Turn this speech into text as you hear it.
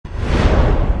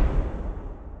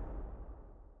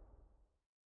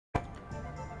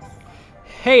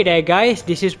Hey there guys,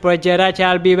 this is Prajaraj.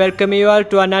 I'll be welcoming you all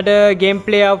to another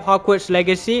gameplay of Hogwarts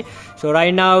Legacy. So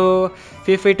right now,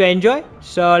 feel free to enjoy.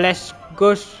 So let's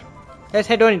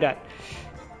head on that.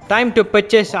 Time to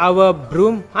purchase our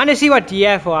broom. I wanna see what he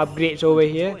have for upgrades over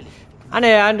here.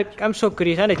 I'm so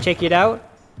curious, I wanna check it out.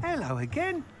 Hello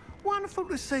again. Wonderful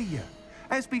to see you.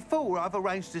 As before, I've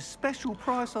arranged a special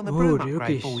price on the broom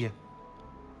upgrade for you.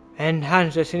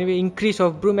 Enhance the significant increase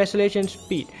of broom acceleration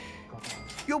speed.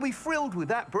 You'll be thrilled with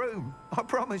that broom, I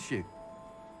promise you.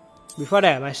 Before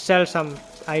that, I must sell some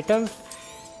items.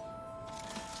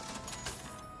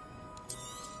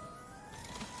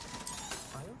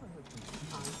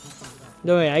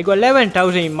 Don't worry, I got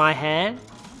 11,000 in my hand.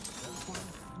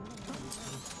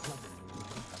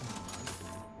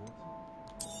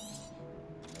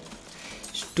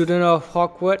 Student of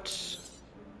Hogwarts.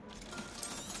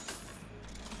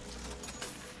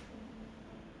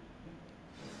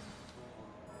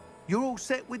 You're all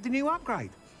set with the new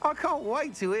upgrade. I can't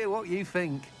wait to hear what you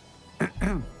think.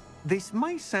 This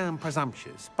may sound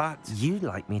presumptuous, but... You'd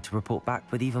like me to report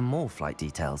back with even more flight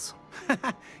details.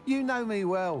 You know me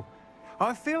well.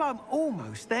 I feel I'm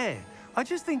almost there. I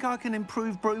just think I can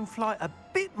improve broom flight a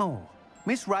bit more.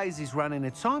 Miss Ray's is running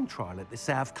a time trial at the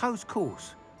South Coast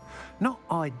course. Not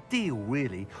ideal,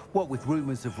 really, what with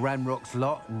rumours of Ranrock's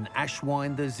lot and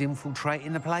Ahswinders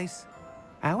infiltrating the place.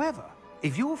 However,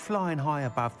 if you're flying high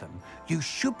above them, you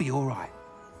should be all right,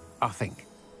 I think.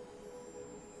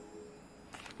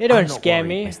 They don't scare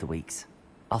me. Mr. Weeks.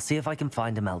 I'll see if I can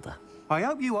find Imelda. I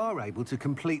hope you are able to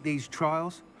complete these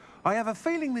trials. I have a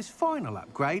feeling this final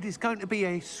upgrade is going to be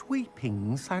a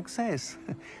sweeping success.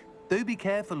 Do be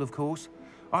careful, of course.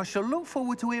 I shall look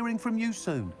forward to hearing from you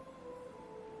soon.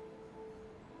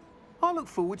 I look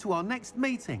forward to our next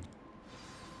meeting.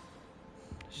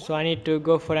 So I need to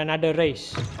go for another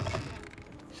race.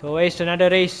 So where's another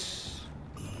race?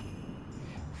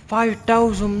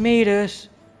 5,000 meters.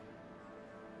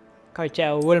 Can't check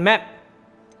our world map.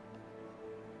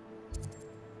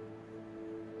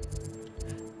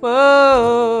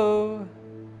 Whoa!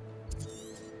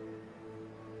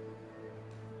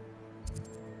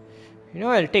 You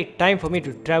know, it'll take time for me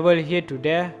to travel here to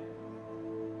there.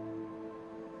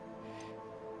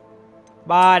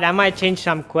 But I might change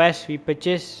some quests we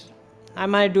purchase. I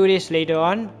might do this later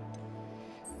on.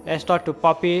 Let's talk to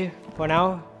Poppy for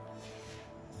now.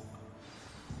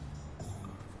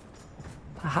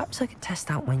 Perhaps I could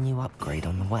test out my new upgrade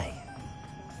on the way.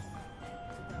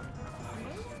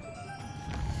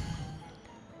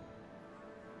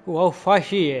 Ooh, how far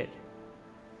she is.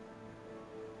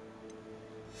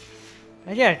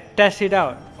 Yeah, test it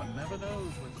out. One never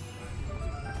knows when...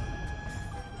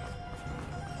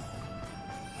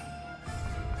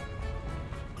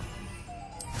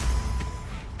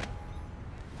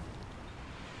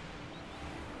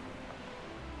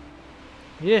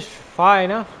 Yes, far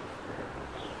enough.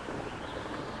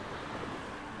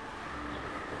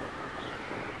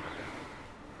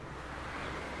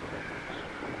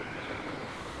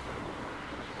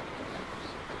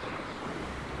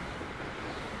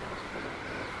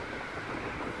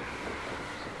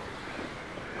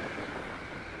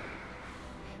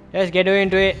 Let's get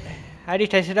into it. I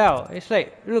did test it out. It's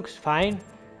like, it looks fine.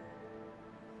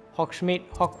 Hogsmeade,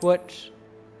 Hogwarts.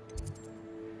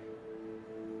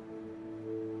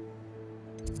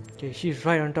 Okay, she's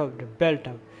right on top of the bell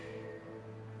tower.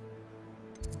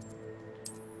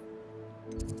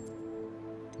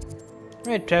 I'm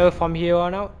gonna travel from here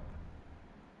on out.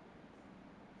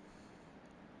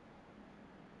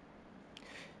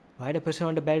 Why the person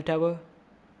on the bell tower?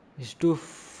 It's too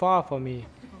far for me.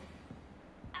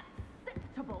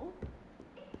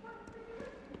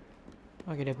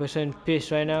 Okay, the person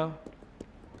pissed right now.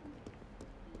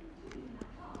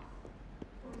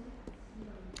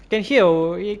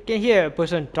 You can hear a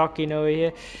person talking over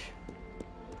here.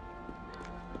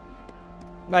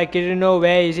 Like, I don't know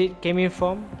where is it coming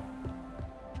from.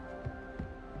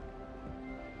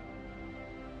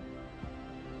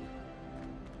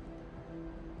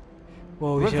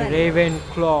 Whoa, it's a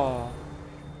Ravenclaw.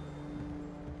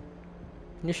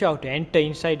 You should have to enter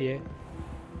inside here.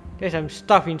 There's some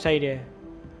stuff inside here.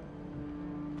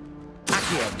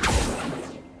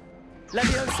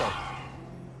 Levioso.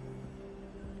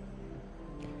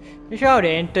 You should have to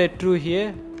enter through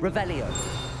here. Revelio.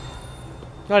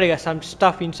 Oh, they got some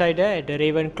stuff inside there at the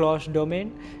Ravenclaw's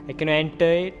domain. I can enter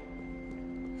it.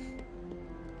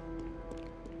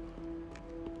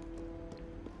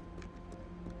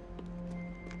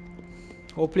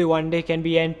 Hopefully one day can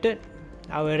be entered.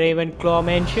 Our Ravenclaw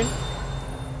mansion.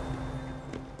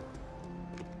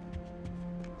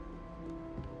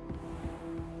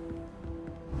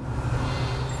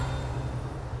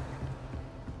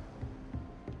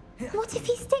 What if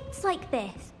he sticks like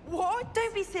this? What?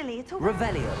 Don't be silly. It'll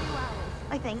Revelio.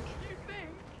 I think.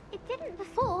 It didn't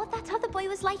before. That other boy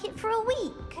was like it for a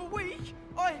week. A week?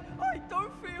 I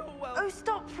don't feel well. Oh,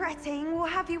 stop fretting. We'll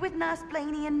have you with Nurse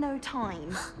Blaney in no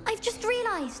time. I've just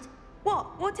realised.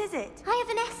 What? What is it? I have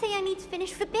an essay I need to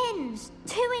finish for bins.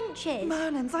 2 inches.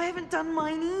 Merlins, I haven't done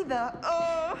mine either.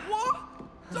 What?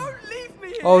 Don't leave me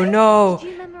here. Oh no!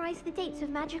 Did you memorise the dates of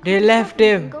magical They left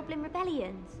discoveries him. and goblin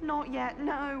rebellions? Not yet,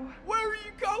 no. Where are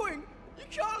you going? You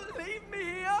can't leave me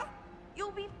here.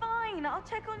 You'll be fine. I'll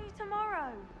check on you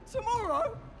tomorrow.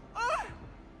 Tomorrow? Oh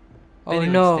Billy would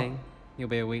no! sting. You'll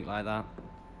be a week like that.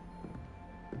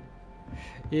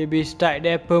 He'll be stuck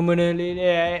there permanently.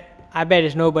 Yeah, I bet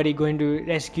there's nobody going to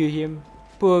rescue him.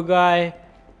 Poor guy.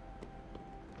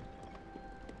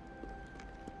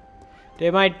 They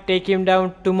might take him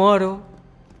down tomorrow.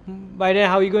 By then,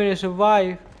 how are you going to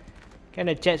survive? Can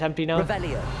I check something now?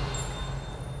 Revelio.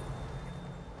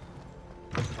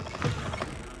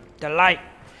 The light.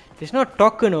 There's no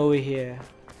token over here.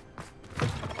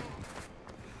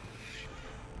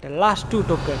 The last 2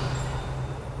 tokens.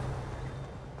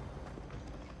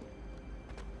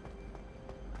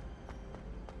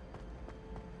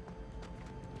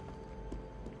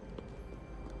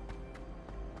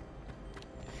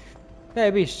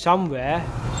 There'll be somewhere.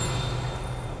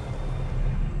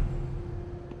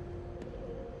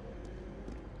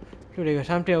 So they got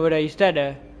something over there. Is that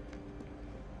a...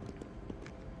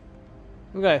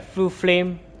 We got a blue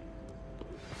flame.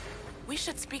 We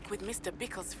should speak with Mr.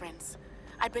 Bickle's friends.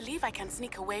 I believe I can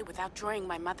sneak away without drawing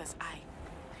my mother's eye.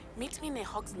 Meet me near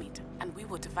Hogsmeade, and we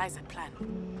will devise a plan.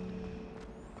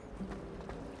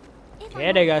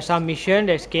 Okay, they got some mission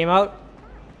that came out.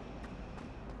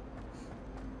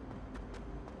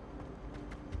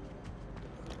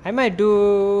 I might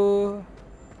do...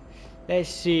 Let's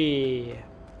see...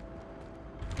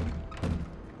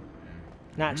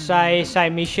 Not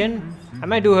side mission. I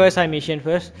might do her side mission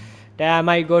first. Then I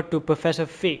might go to Professor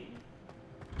Fig.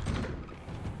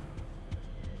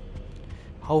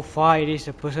 How far it is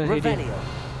a person hitting? Revelio.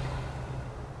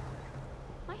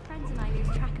 My friends and I lose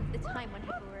track of the time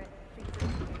whenever we're at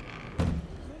free.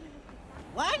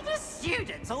 Why do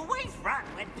students always run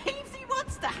when Peevesy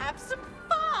wants to have some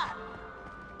fun?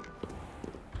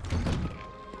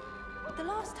 The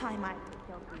last time I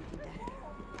killed Ruby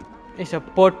there. It's a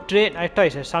portrait. I thought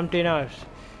it's something else.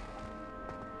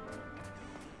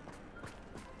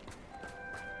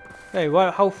 Hey,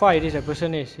 what? How far it is a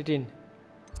person is sitting?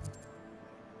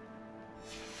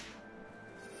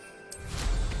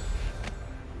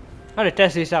 How to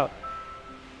test this out?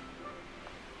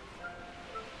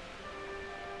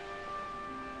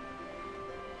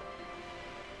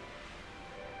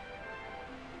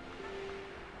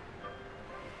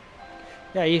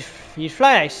 Yeah, he's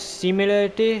fly like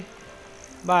similarity,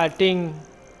 but I think.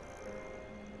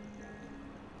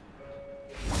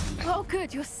 Oh,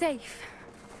 good, you're safe.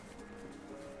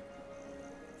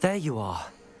 There you are.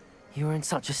 You were in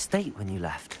such a state when you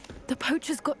left. The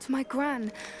poachers got to my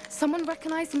gran. Someone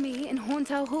recognized me in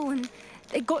Horntail Hall and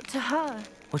they got to her.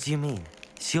 What do you mean?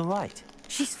 Is she alright?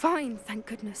 She's fine, thank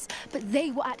goodness. But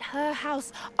they were at her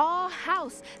house, our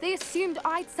house. They assumed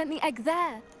I'd sent the egg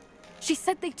there. She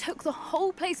said they took the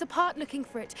whole place apart looking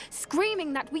for it,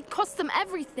 screaming that we'd cost them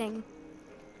everything.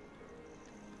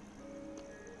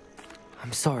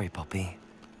 I'm sorry, Poppy.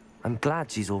 I'm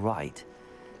glad she's alright.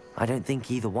 I don't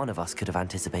think either one of us could have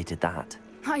anticipated that.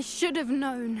 I should have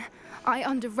known. I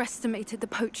underestimated the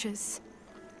poachers.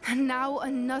 And now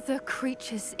another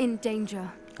creature's in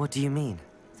danger. What do you mean?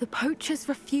 The poachers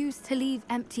refused to leave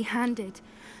empty-handed,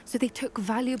 so they took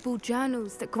valuable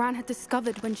journals that Gran had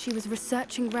discovered when she was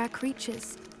researching rare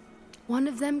creatures. One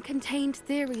of them contained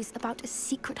theories about a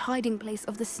secret hiding place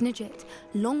of the Snidget,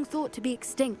 long thought to be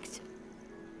extinct.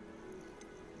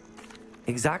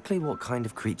 Exactly what kind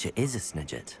of creature is a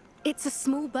Snidget? It's a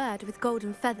small bird with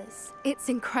golden feathers. It's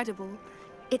incredible.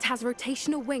 It has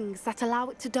rotational wings that allow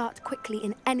it to dart quickly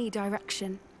in any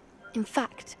direction. In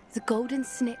fact, the golden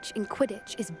snitch in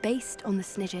Quidditch is based on the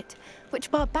Snidget,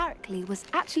 which barbarically was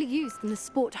actually used in the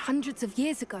sport hundreds of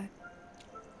years ago.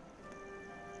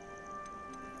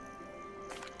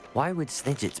 Why would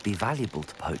Snidgets be valuable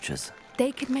to poachers?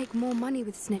 They could make more money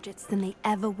with Snidgets than they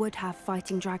ever would have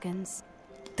fighting dragons.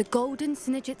 The golden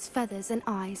Snidget's feathers and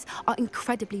eyes are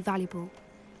incredibly valuable.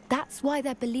 That's why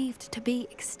they're believed to be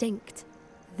extinct.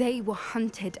 They were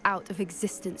hunted out of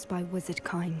existence by wizard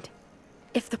kind.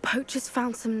 If the poachers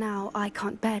found some now, I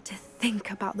can't bear to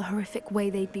think about the horrific way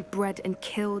they'd be bred and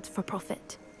killed for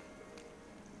profit.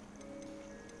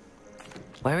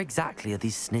 Where exactly are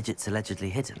these Snidgets allegedly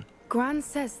hidden? Gran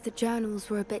says the journals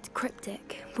were a bit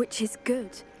cryptic, which is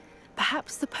good.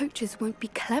 Perhaps the poachers won't be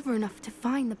clever enough to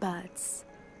find the birds.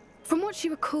 From what she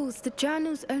recalls, the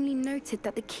journals only noted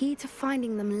that the key to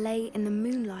finding them lay in the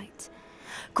moonlight.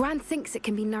 Gran thinks it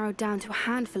can be narrowed down to a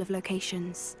handful of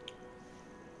locations.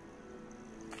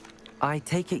 I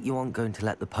take it you aren't going to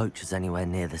let the poachers anywhere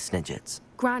near the Snidgets.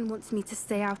 Gran wants me to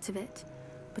stay out of it,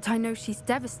 but I know she's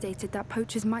devastated that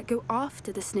poachers might go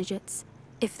after the Snidgets,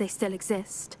 if they still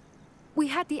exist. We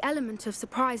had the element of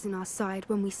surprise on our side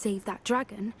when we saved that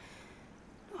dragon,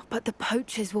 but the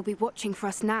poachers will be watching for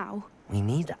us now. We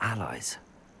need allies.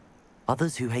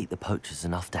 Others who hate the poachers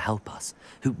enough to help us,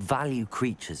 who value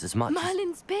creatures as much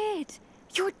Merlin's beard!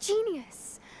 You're a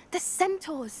genius! The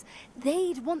centaurs!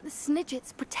 They'd want the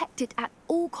Snidgets protected at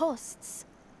all costs.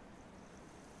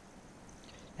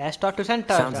 Let's talk to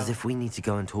centaurs. Sounds as if we need to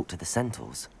go and talk to the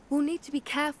centaurs. We'll need to be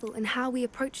careful in how we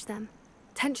approach them.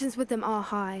 Tensions with them are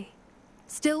high.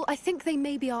 Still, I think they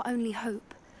may be our only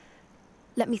hope.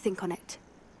 Let me think on it.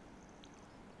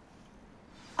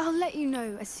 I'll let you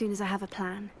know as soon as I have a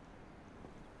plan.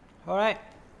 Alright.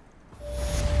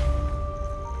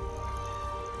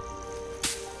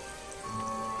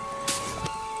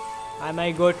 I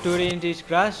might go to in this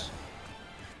grass.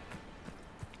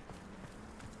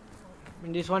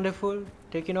 In this wonderful,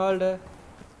 taking all the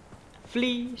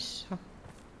fleas.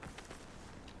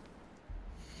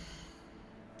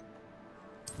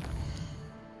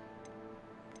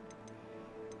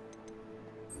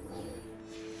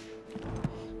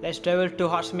 Let's travel to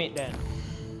Hogsmeade then.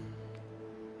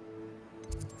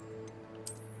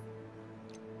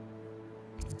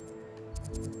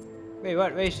 Wait,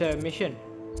 what? Where is the mission?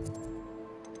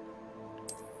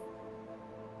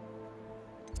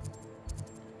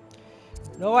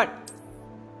 Know what?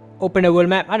 Open the world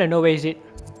map. I don't know where is it.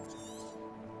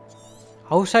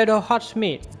 Outside of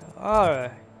Hogsmeade.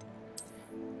 Alright.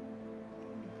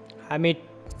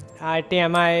 I think I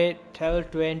might travel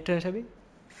to entrance a bit.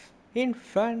 In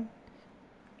front.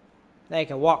 Like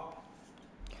a walk.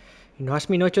 In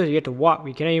Hogsmeade, no choice, you have to walk.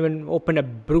 We cannot even open a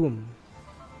broom.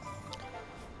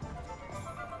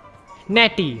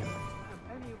 Natty.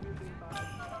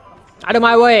 Out of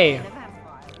my way.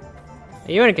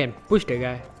 Even can push the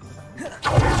guy.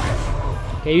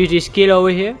 Can I use this skill over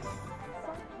here?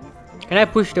 Can I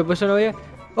push the person over here?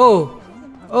 Oh!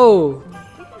 Oh!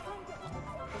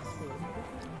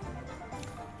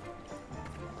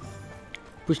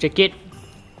 Push the kid.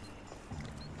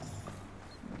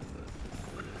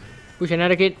 Push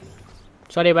another kid.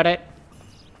 Sorry about that.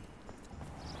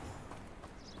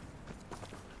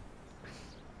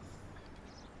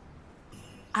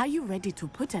 Are you ready to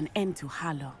put an end to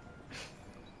Harlow?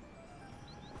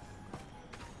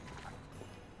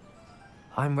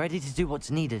 I'm ready to do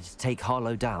what's needed to take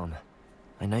Harlow down.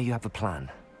 I know you have a plan.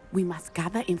 We must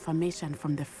gather information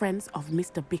from the friends of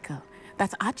Mr. Bickle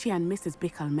that Archie and Mrs.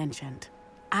 Bickle mentioned.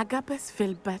 Agabus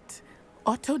Filbert,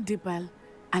 Otto Dibble,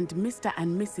 and Mr.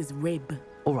 and Mrs. Rabe.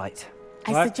 All right.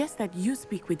 I suggest that you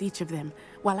speak with each of them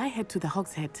while I head to the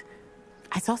Hogshead.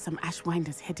 I saw some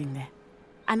Ahswinders heading there.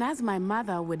 And as my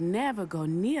mother would never go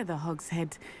near the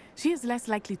Hogshead, she is less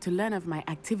likely to learn of my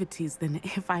activities than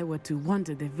if I were to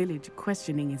wander the village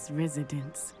questioning its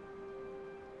residents.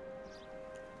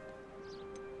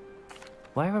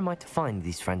 Where am I to find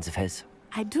these friends of his?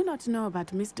 I do not know about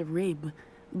Mr. Rabe,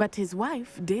 but his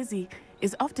wife, Daisy,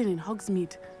 is often in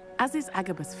Hogsmeade, as is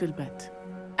Agabus Filbert.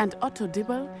 And Otto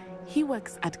Dibble, he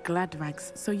works at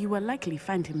Gladrags, so you will likely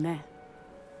find him there.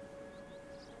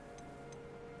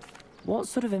 What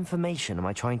sort of information am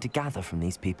I trying to gather from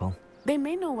these people? They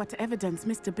may know what evidence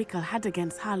Mr. Bickle had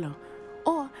against Harlow,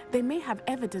 or they may have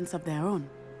evidence of their own.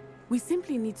 We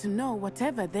simply need to know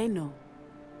whatever they know.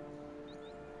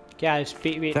 Okay, I'll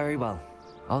speak with... Very well.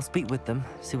 I'll speak with them,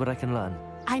 see what I can learn.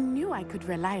 I knew I could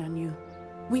rely on you.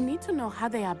 We need to know how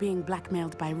they are being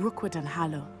blackmailed by Rookwood and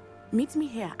Harlow. Meet me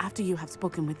here after you have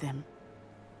spoken with them.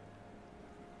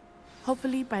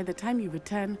 Hopefully, by the time you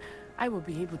return, I will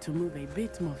be able to move a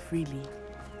bit more freely.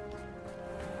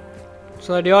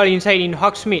 So they're all inside in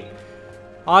Hogsmeade.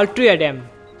 All three of them.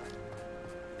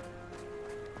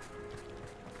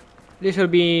 This will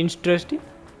be interesting.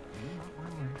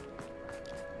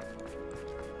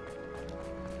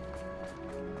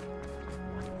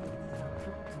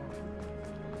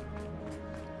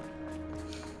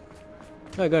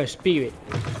 I'm gonna speak with.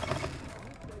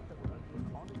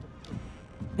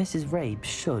 Mrs. Rabe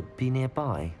should be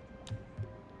nearby.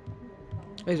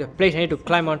 There's a place I need to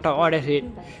climb on top. Oh, that's it.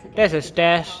 There's a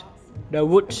stairs. The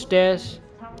wood stairs.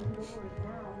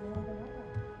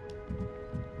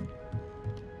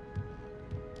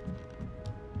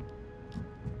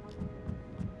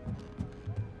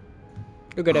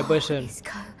 Look at that person.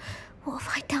 Isco, what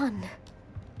have I done?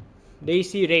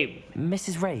 Daisy Rape.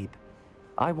 Mrs. Rabe,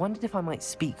 I wondered if I might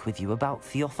speak with you about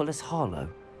Theophilus Harlow.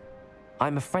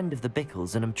 I'm a friend of the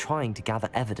Bickles and I'm trying to gather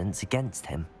evidence against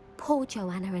him. Poor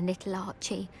Joanna and little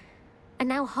Archie. And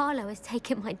now Harlow has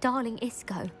taken my darling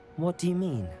Isco. What do you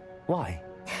mean? Why?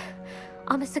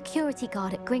 I'm a security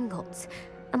guard at Gringotts,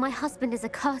 and my husband is a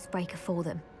curse breaker for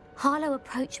them. Harlow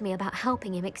approached me about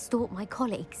helping him extort my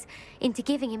colleagues into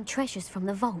giving him treasures from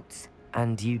the vaults.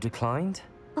 And you declined?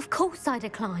 Of course I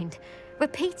declined.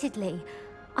 Repeatedly.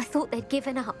 I thought they'd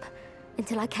given up,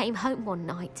 until I came home one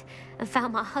night and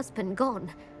found my husband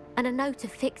gone, and a note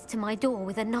affixed to my door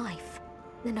with a knife.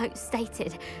 The note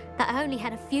stated that I only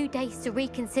had a few days to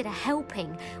reconsider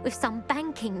helping with some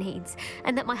banking needs,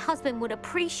 and that my husband would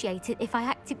appreciate it if I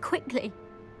acted quickly.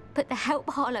 But the help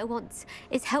Harlow wants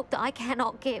is help that I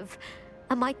cannot give,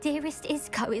 and my dearest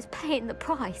Isco is paying the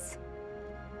price.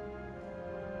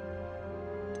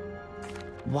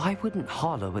 Why wouldn't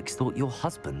Harlow extort your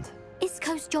husband?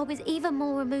 Isco's job is even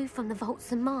more removed from the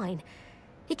vaults than mine.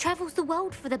 He travels the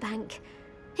world for the bank.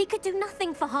 He could do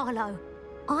nothing for Harlow.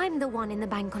 I'm the one in the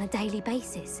bank on a daily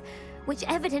basis, which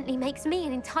evidently makes me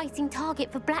an enticing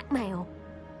target for blackmail.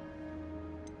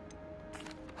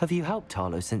 Have you helped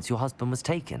Harlow since your husband was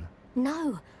taken?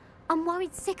 No, I'm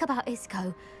worried sick about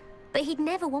Isco, but he'd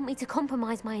never want me to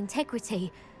compromise my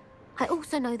integrity. I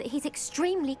also know that he's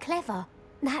extremely clever.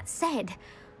 That said,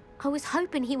 I was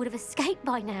hoping he would have escaped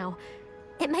by now.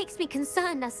 It makes me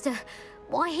concerned as to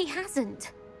why he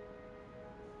hasn't.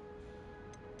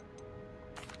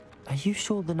 Are you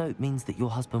sure the note means that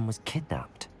your husband was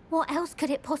kidnapped? What else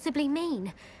could it possibly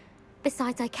mean?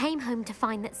 Besides, I came home to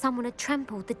find that someone had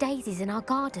trampled the daisies in our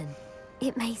garden.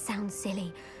 It may sound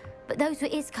silly, but those were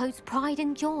Isco's pride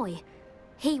and joy.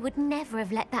 He would never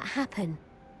have let that happen.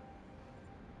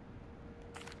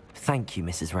 Thank you,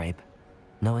 Mrs. Rabe.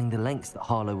 Knowing the lengths that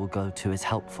Harlow will go to is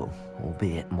helpful,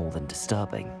 albeit more than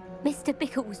disturbing. Mr.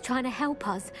 Bickle was trying to help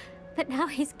us, but now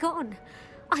he's gone.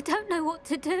 I don't know what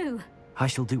to do. I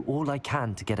shall do all I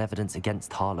can to get evidence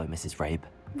against Harlow, Mrs. Rabe.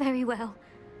 Very well.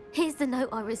 Here's the note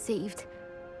I received.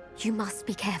 You must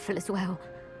be careful as well.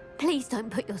 Please don't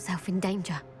put yourself in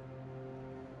danger.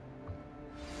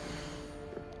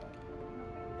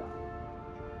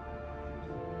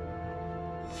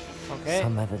 Okay.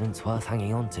 Some evidence worth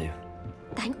hanging on to.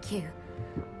 Thank you.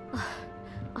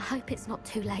 I hope it's not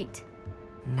too late.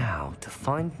 Now, to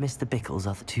find Mr. Bickle's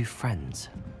other two friends.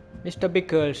 Mr.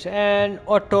 Bickles and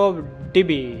Otto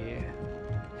Dibby.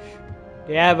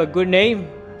 They have a good name.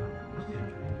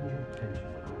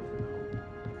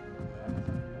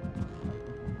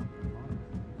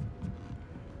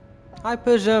 I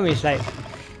presume it's like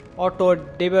Otto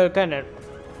Dibby, kind of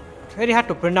very hard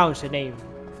to pronounce the name.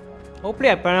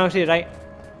 Hopefully I pronounce it right.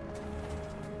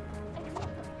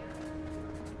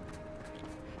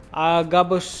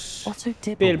 Gabus Otto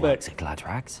Dibble works at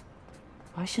Gladrags.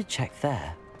 I should check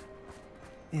there.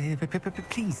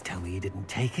 Please tell me you didn't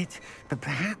take it. But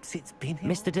perhaps it's been here.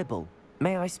 Mr. Dibble,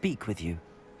 may I speak with you?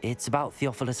 It's about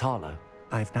Theophilus Harlow.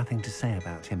 I've nothing to say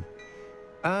about him.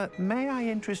 May I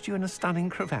interest you in a stunning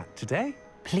cravat today?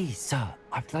 Please, sir,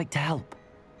 I'd like to help.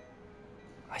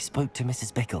 I spoke to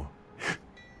Mrs. Bickle.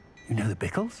 You know the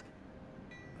Bickles?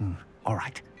 All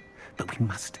right. But we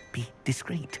must be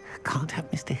discreet. Can't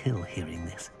have Mr. Hill hearing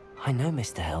this. I know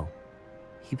Mr. Hill.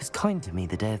 He was kind to me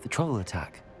the day of the troll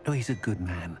attack. Oh, he's a good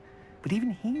man. But even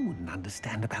he wouldn't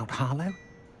understand about Harlow.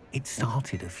 It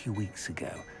started a few weeks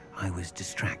ago. I was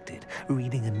distracted,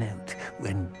 reading a note,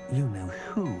 when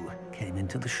you-know-who came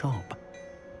into the shop.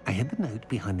 I hid the note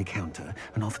behind the counter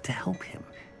and offered to help him.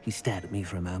 He stared at me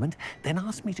for a moment, then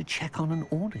asked me to check on an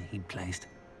order he'd placed.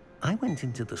 I went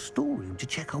into the storeroom to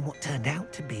check on what turned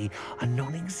out to be a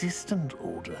non-existent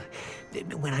order.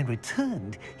 When I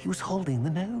returned, he was holding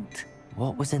the note.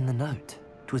 What was in the note?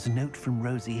 It was a note from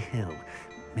Rosie Hill,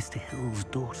 Mr. Hill's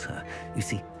daughter. You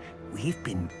see, we've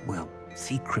been, well,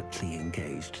 secretly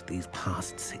engaged these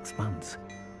past 6 months.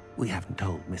 We haven't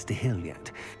told Mr. Hill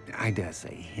yet. I dare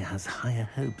say he has higher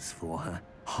hopes for her.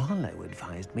 Harlow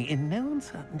advised me in no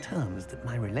uncertain terms that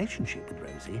my relationship with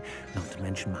Rosie, not to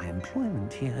mention my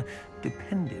employment here,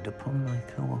 depended upon my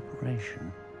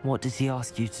cooperation. What did he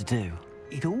ask you to do?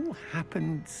 It all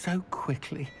happened so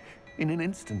quickly. In an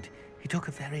instant, he took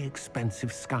a very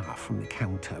expensive scarf from the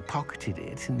counter, pocketed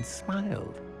it, and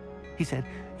smiled. He said,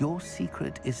 "Your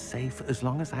secret is safe as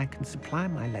long as I can supply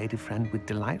my lady friend with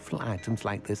delightful items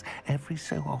like this every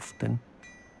so often."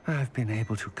 I've been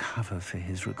able to cover for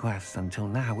his requests until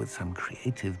now with some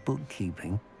creative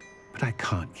bookkeeping, but I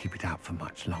can't keep it up for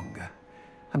much longer.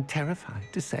 I'm terrified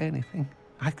to say anything.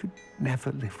 I could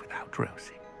never live without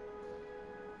Rosie.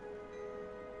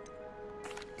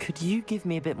 Could you give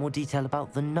me a bit more detail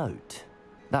about the note?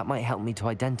 That might help me to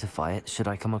identify it should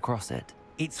I come across it.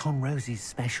 It's on Rosie's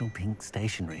special pink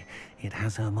stationery. It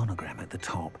has her monogram at the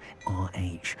top,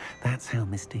 RH. That's how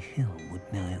Mr. Hill would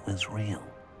know it was real.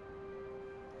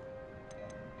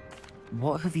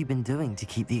 What have you been doing to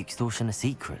keep the extortion a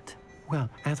secret? Well,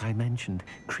 as I mentioned,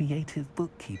 creative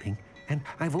bookkeeping. And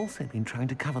I've also been trying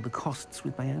to cover the costs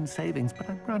with my own savings, but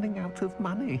I'm running out of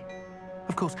money.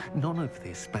 Of course, none of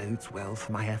this bodes well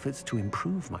for my efforts to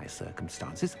improve my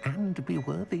circumstances and be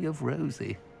worthy of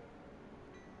Rosie.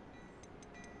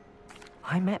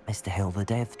 I met Mr. Hill the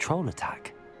day of the troll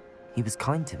attack. He was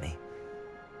kind to me.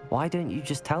 Why don't you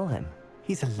just tell him?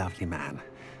 He's a lovely man,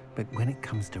 but when it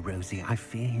comes to Rosie, I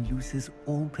fear he loses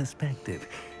all perspective.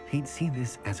 He'd see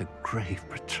this as a grave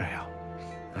betrayal.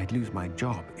 I'd lose my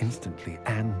job instantly,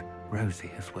 and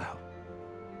Rosie as well.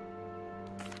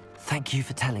 Thank you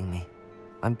for telling me.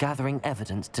 I'm gathering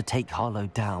evidence to take Harlow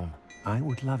down. I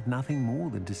would love nothing more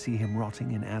than to see him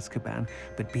rotting in Azkaban,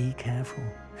 but be careful.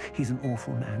 He's an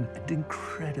awful man and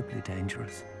incredibly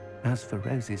dangerous. As for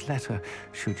Rosie's letter,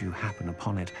 should you happen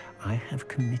upon it, I have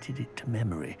committed it to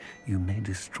memory. You may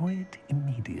destroy it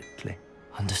immediately.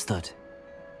 Understood.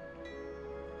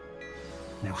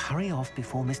 Now hurry off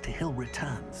before Mr. Hill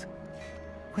returns.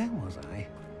 Where was I?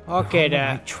 Okay, We're on the there.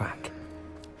 right track.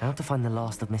 How to find the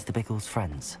last of Mr. Bickle's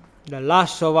friends. The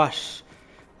last of us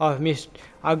of Miss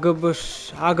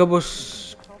Agabus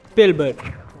Pilbert.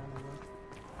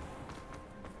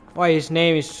 Why his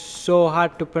name is so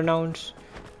hard to pronounce?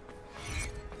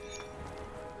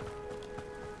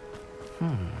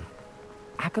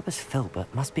 Agabus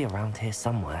Filbert must be around here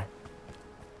somewhere.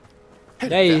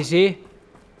 There you see.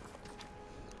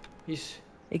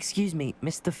 Excuse me,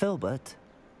 Mr. Filbert.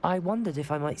 I wondered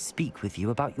if I might speak with you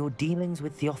about your dealings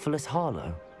with Theophilus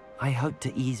Harlow. I hope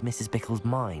to ease Mrs. Bickle's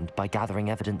mind by gathering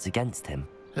evidence against him.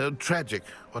 Tragic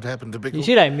what happened to Bickle. You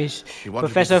see that, Miss He wanted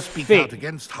Professor me to speak Fig. out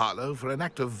against Harlow for an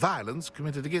act of violence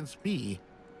committed against me.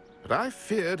 But I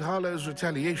feared Harlow's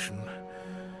retaliation,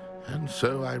 and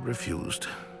so I refused.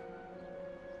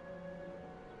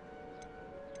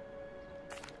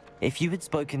 If you had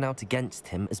spoken out against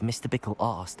him as Mr. Bickle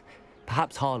asked,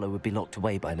 perhaps Harlow would be locked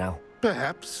away by now.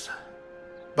 Perhaps.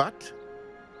 But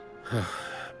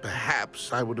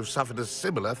perhaps I would have suffered a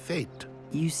similar fate.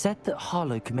 You said that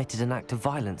Harlow committed an act of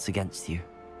violence against you.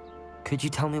 Could you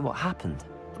tell me what happened?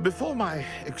 Before my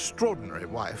extraordinary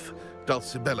wife,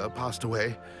 Dulcibella, passed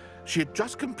away, she had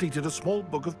just completed a small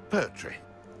book of poetry.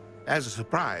 As a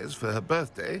surprise for her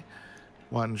birthday,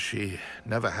 one she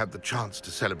never had the chance to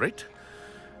celebrate,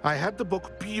 I had the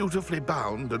book beautifully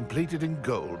bound and plated in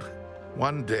gold.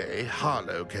 One day,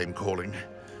 Harlow came calling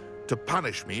to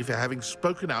punish me for having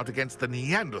spoken out against the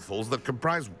Neanderthals that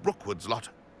comprise Rookwood's lot.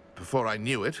 Before I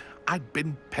knew it, I'd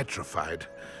been petrified,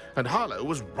 and Harlow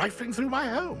was rifling through my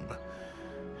home.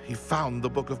 He found the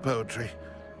book of poetry,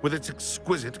 with its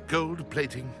exquisite gold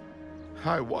plating.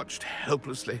 I watched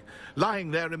helplessly, lying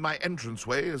there in my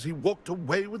entranceway as he walked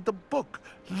away with the book,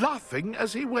 laughing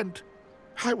as he went.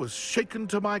 I was shaken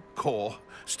to my core.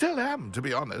 Still am, to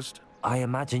be honest. I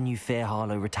imagine you fear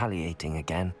Harlow retaliating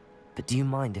again, but do you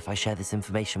mind if I share this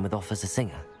information with Officer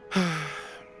Singer?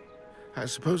 I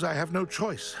suppose I have no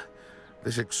choice.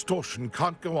 This extortion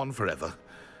can't go on forever.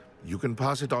 You can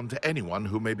pass it on to anyone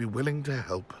who may be willing to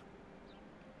help.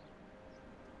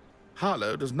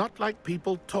 Harlow does not like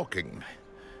people talking,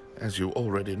 as you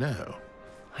already know.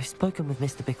 I've spoken with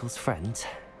Mr. Bickle's friends.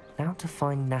 Now to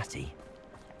find Natty.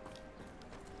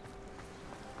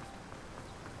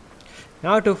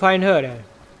 Now to find her then.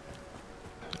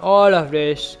 All of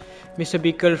this Mr.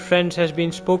 Bickle's friends has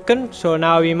been spoken, so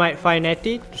now we might find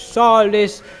Natty to solve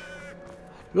this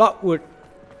Lockwood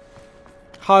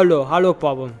Harlow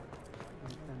problem.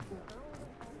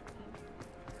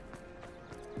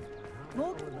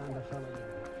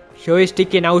 So he's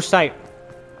sticking outside.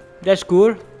 That's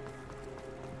cool.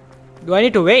 Do I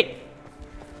need to wait?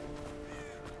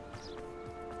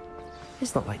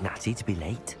 It's not like Natty to be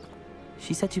late.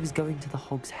 She said she was going to the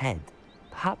Hog's Head.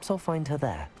 Perhaps I'll find her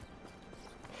there.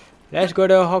 Let's go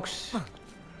to Hog's.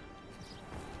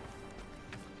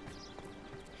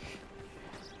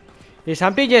 Did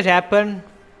something just happen?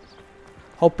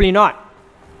 Hopefully not.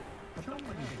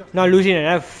 Not losing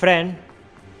another friend.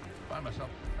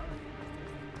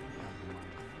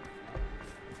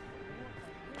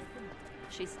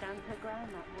 She stands her ground,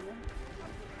 that woman.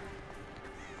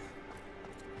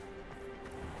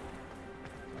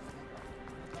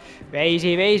 Where is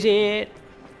he? Where is it?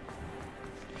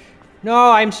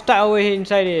 No, I'm stuck over here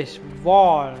inside this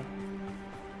wall.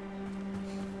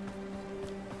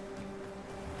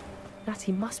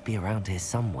 Natty must be around here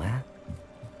somewhere.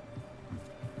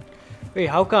 Wait,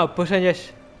 how come a person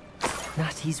just...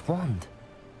 Natty's wand.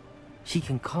 She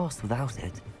can cast without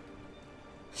it.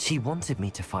 She wanted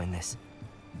me to find this.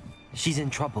 She's in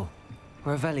trouble.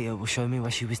 Revelio will show me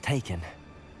where she was taken.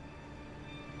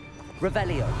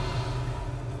 Revelio!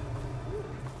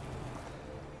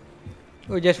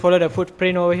 We just follow the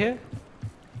footprint over here.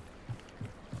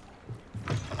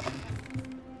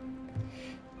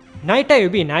 Nighttime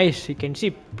would be nice. You can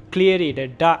see clearly the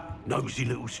dark. Nosy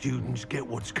little students get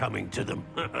what's coming to them.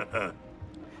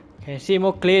 Can see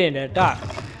more clear in the dark.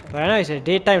 But right now it's a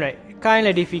daytime, like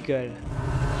kinda difficult.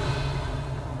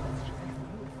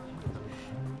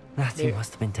 Natty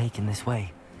must have been taken this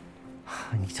way.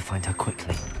 I need to find her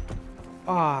quickly.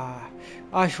 Ah,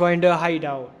 Ahswinder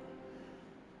hideout.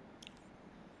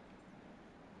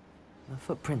 The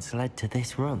footprints led to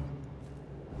this room.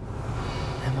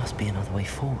 There must be another way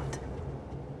forward.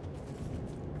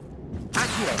 The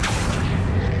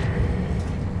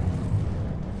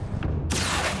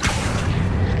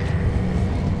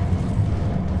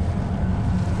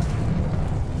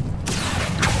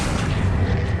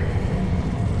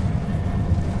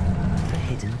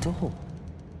hidden door.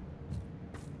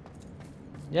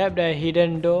 Yep, the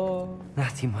hidden door.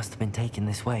 Natty must have been taken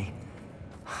this way.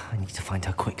 I need to find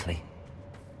her quickly.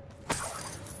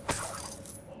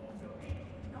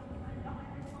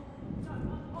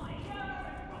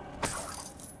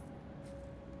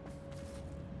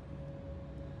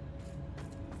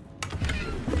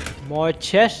 More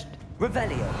chest.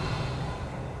 Revelio.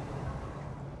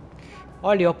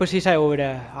 All the opposite side over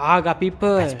there. Ah, got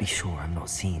people. Let's be sure I'm not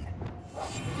seen.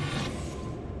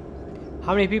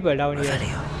 How many people down here?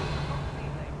 Revelio.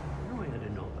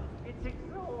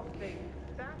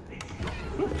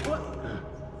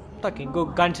 Fucking go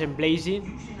guns and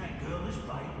blazing.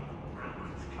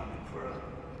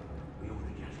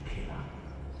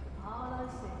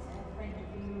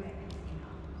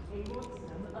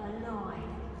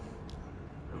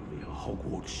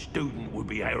 Hogwarts student would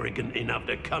be arrogant enough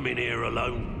to come in here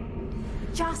alone.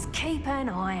 Just keep an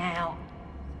eye out.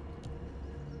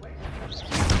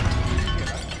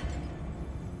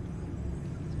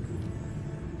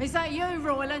 Is that you,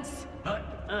 Rowlance?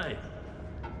 Hey.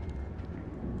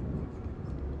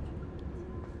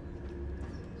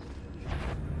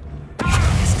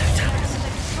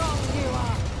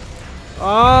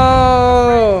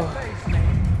 Oh!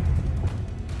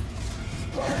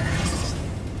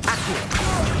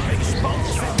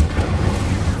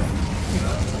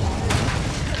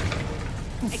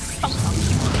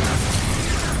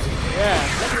 Yeah.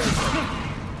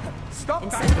 Stop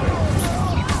that!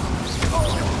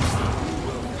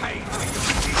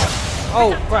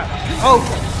 Oh crap! Oh!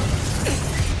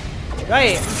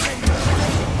 Right.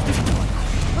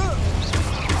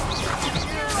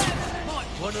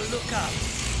 Want to look up?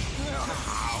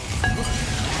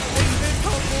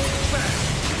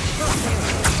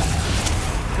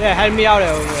 Yeah, help me out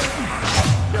over here.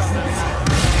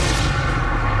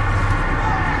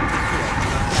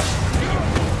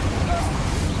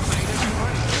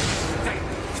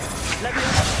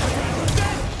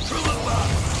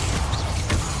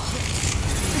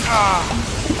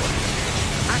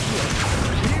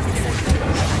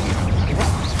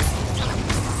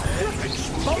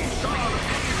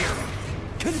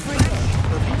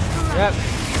 Yep.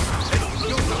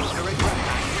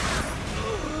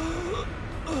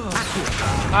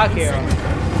 Akira.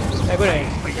 Hey, good aim.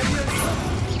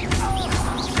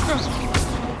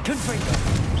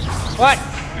 What?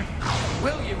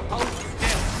 Will you hold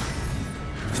still?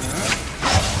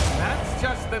 That's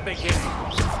just the beginning.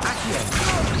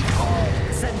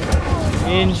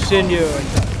 Incendio.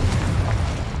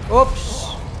 Oops.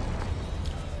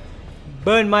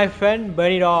 Burn, my friend.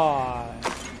 Burn it all.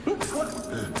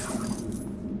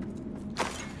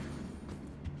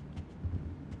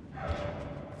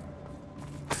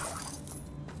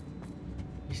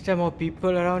 Is there more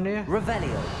people around here?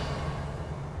 Revelio.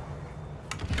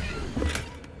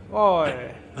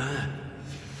 Oi.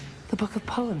 The book of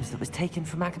poems that was taken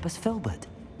from Agabus Filbert.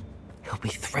 He'll be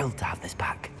thrilled to have this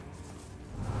back.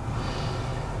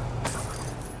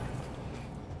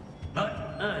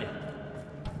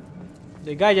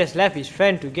 The guy just left his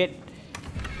friend to get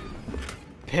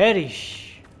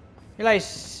perish. He like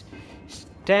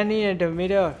standing in the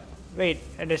middle. Wait,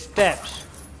 at the steps.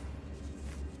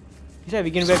 Is that a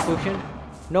begin red potion?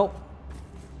 Nope.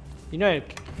 You know,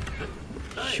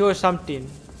 show something.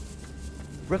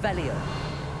 Revelio.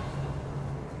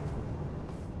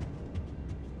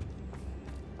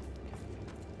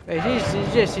 Wait,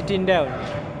 he's just sitting down.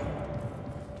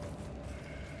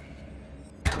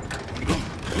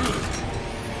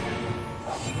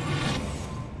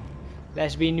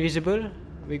 Let's be invisible.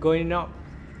 We're going up.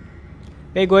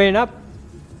 We're going up.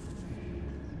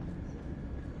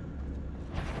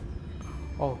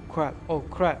 Oh crap, oh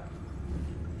crap.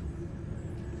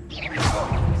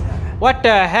 What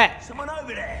the heck? Someone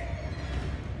over there!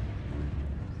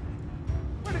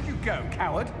 Where did you go,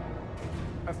 coward?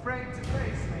 Afraid to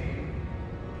face me?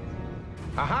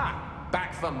 Aha!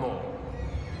 Back for more.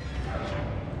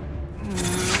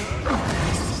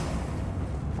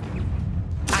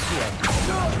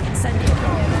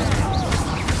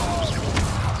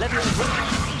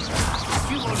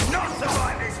 You will not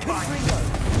survive this fight!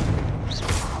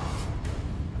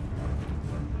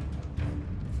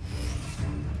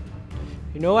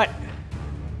 You know what?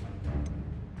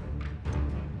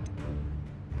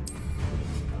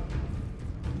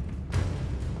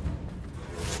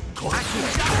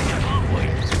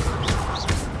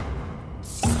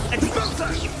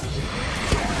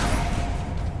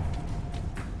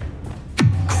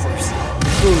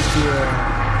 Oh dear.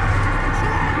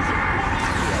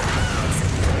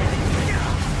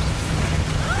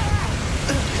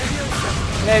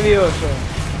 Levioso.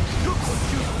 Look what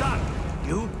you've done!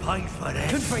 You pay for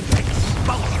that!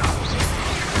 Exposure!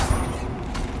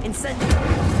 Incendio!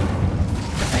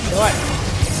 What?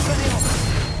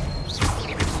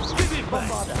 Give it back!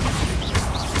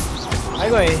 I'm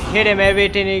going to hit him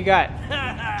everything he got.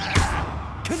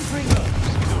 Confringo!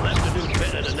 You'll have to do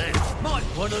better than that. Might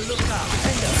want to look up.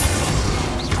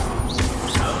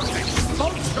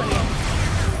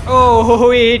 Oh,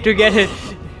 we need to get it.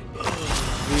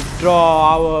 We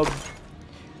draw our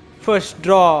first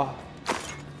draw.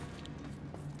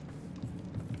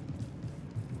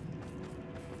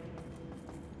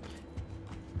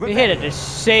 We hit at the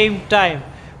same time,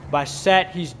 but sad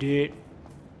he's dead.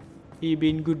 He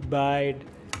been goodbye.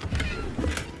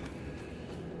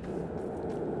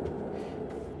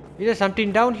 Is there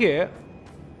something down here?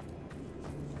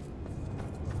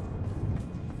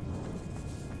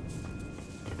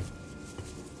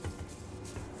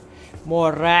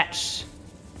 More rats.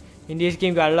 In this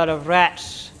game got a lot of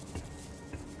rats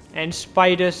and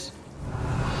spiders.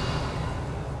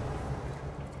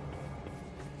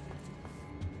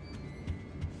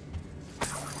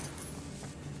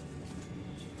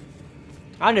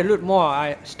 I want to loot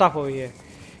more stuff over here.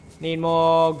 Need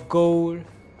more gold.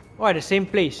 Oh, at the same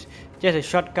place. Just a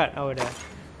shortcut over there.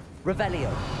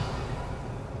 Revelio.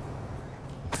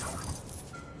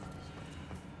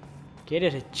 Okay,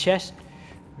 there's a chest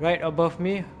right above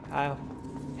me. I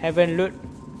haven't loot.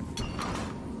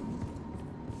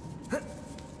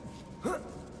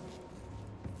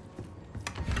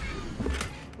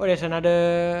 Oh, there's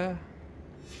another.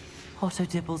 Otto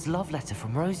Dibble's love letter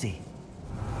from Rosie.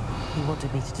 He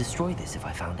wanted me to destroy this if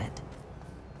I found it.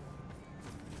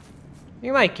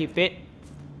 You might keep it.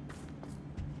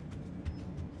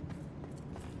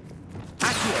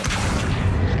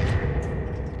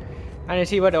 And I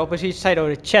see what the opposite side of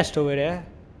the chest over there.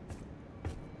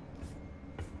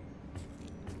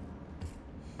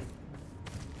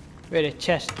 Where the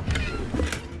chest?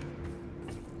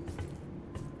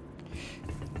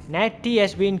 Natty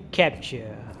has been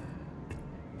captured.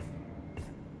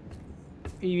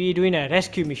 We're doing a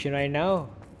rescue mission right now.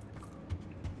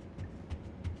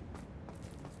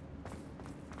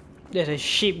 There's a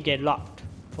ship get locked.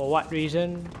 For what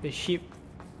reason? The ship.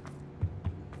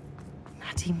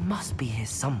 Natty must be here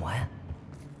somewhere.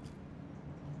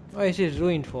 What is this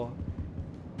ruined for?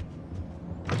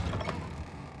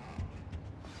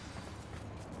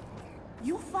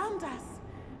 You found us.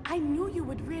 I knew you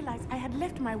would realize I had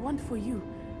left my wand for you.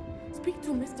 Speak to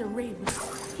Mr. Raven.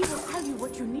 He will tell you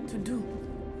what you need to do.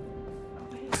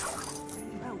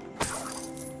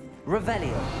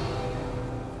 Revelio.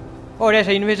 Oh, there's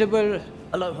an invisible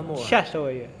Aloha chest over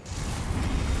here.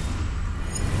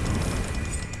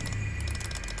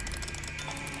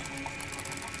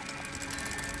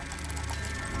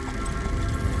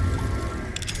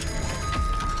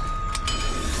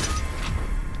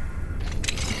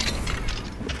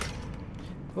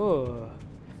 Oh,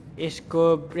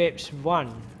 Isco Breps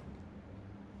 1.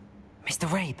 Mr.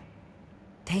 Rabe,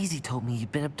 Daisy told me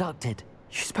you'd been abducted.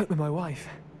 You spoke with my wife.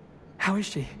 How is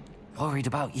she? Worried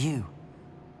about you.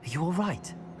 Are you all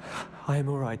right? I am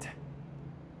all right.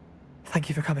 Thank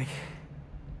you for coming.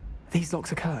 These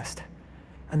locks are cursed,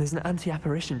 and there's an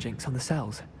anti-apparition jinx on the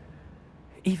cells.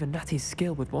 Even Natty's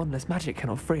skill with wandless magic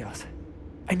cannot free us.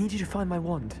 I need you to find my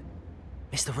wand.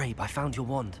 Mr. Rabe, I found your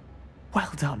wand.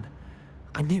 Well done.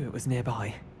 I knew it was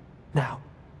nearby. Now,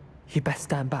 you best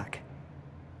stand back.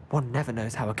 One never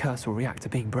knows how a curse will react to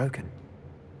being broken.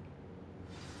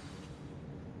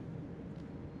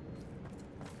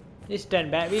 Just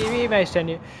stand back. We might stand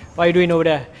here. What are you doing over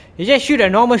there? You just shoot a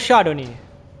normal shot on it.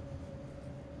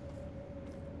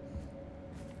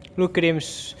 Look at him.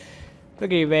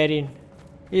 Look at him wearing.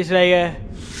 He's like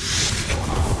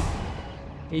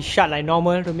he shot like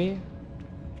normal to me.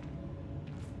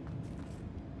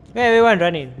 Where everyone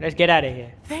running? Let's get out of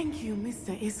here. Thank you,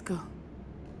 Mr. Isco.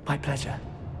 My pleasure.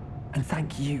 And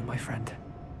thank you, my friend.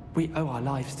 We owe our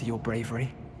lives to your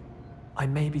bravery. I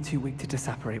may be too weak to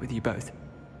disapparate with you both,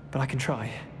 but I can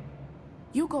try.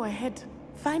 You go ahead.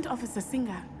 Find Officer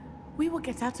Singer. We will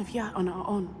get out of here on our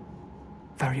own.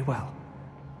 Very well.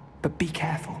 But be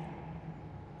careful.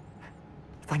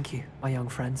 Thank you, my young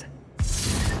friends.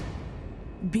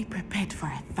 Be prepared for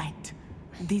a fight.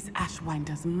 These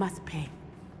Ahswinders must pay.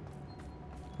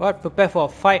 What? Prepare for a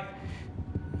fight?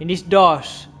 In these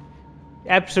doors?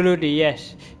 Absolutely,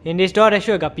 yes. In this door, I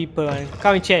sure got people, man.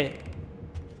 Come and check.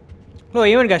 No,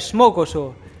 even got smoke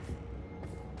also.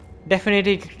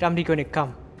 Definitely somebody gonna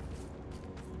come.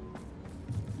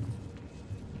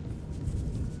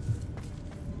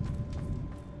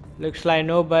 Looks like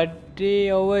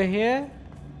nobody over here.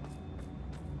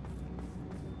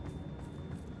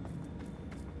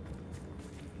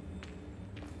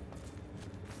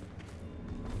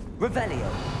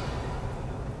 Revelio.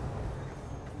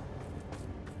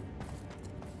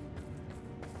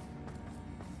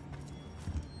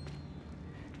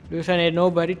 Looks like there's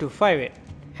nobody to fight with.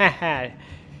 Haha.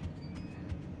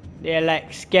 They're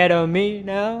like scared of me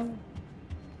now.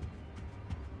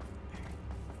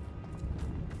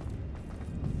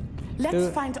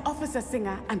 Let's find Officer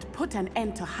Singer and put an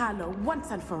end to Harlow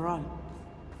once and for all.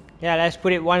 Yeah, let's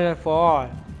put it once and for all.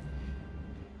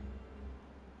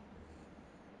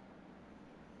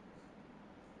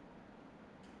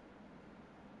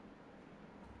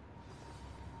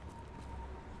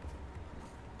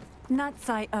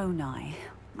 Natsai Onai.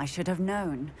 I should have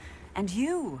known. And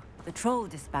you, the troll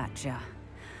dispatcher.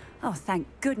 Oh, thank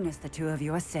goodness the two of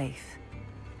you are safe.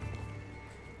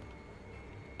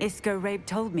 Isco Rabe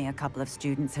told me a couple of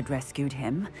students had rescued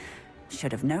him.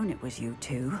 Should have known it was you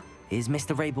two. Is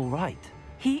Mr. Rabe all right?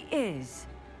 He is.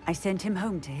 I sent him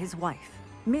home to his wife.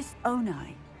 Miss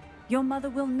Onai, your mother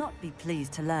will not be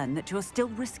pleased to learn that you're still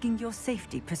risking your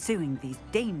safety pursuing these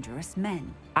dangerous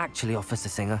men. Actually, Officer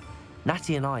Singer,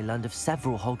 Natty and I learned of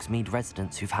several Hogsmeade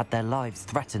residents who've had their lives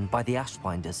threatened by the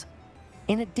Ahswinders.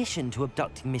 In addition to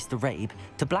abducting Mr. Rabe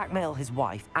to blackmail his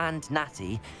wife and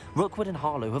Natty, Rookwood and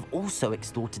Harlow have also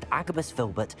extorted Agabus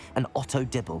Filbert and Otto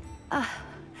Dibble.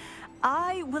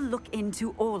 I will look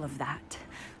into all of that.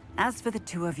 As for the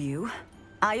two of you,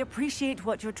 I appreciate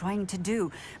what you're trying to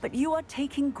do, but you are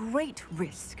taking great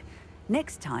risk.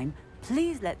 Next time,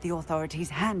 please let the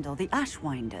authorities handle the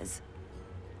Ahswinders.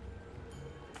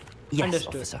 Yes,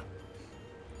 Understood. Officer.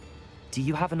 Do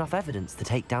you have enough evidence to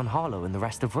take down Harlow and the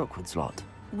rest of Rookwood's lot?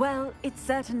 Well, it's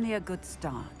certainly a good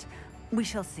start. We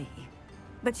shall see.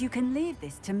 But you can leave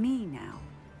this to me now.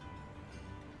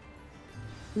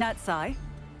 Natsai,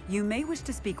 you may wish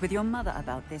to speak with your mother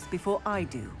about this before I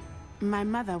do. My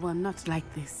mother will not like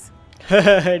this.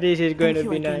 This is going Thank to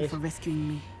be you again nice. for rescuing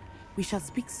me. We shall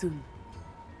speak soon.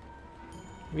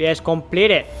 We has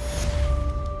completed.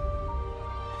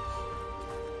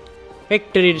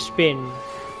 Victory spin.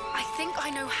 I think I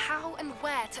know how and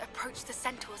where to approach the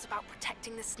centaurs about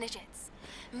protecting the Snidgets.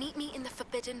 Meet me in the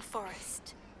Forbidden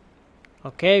Forest.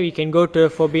 Okay, we can go to the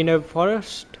Forbidden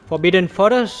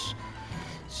Forest.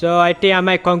 So I think I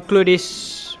might conclude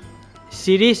this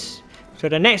series. So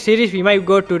the next series we might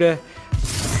go to the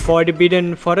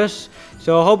Forbidden Forest.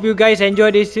 So hope you guys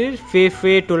enjoyed this series. Feel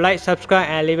free to like, subscribe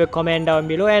and leave a comment down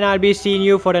below. And I'll be seeing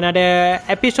you for another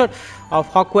episode of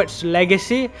Hogwarts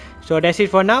Legacy. So that's it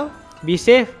for now. Be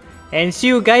safe and see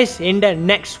you guys in the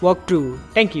next walkthrough.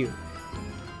 Thank you.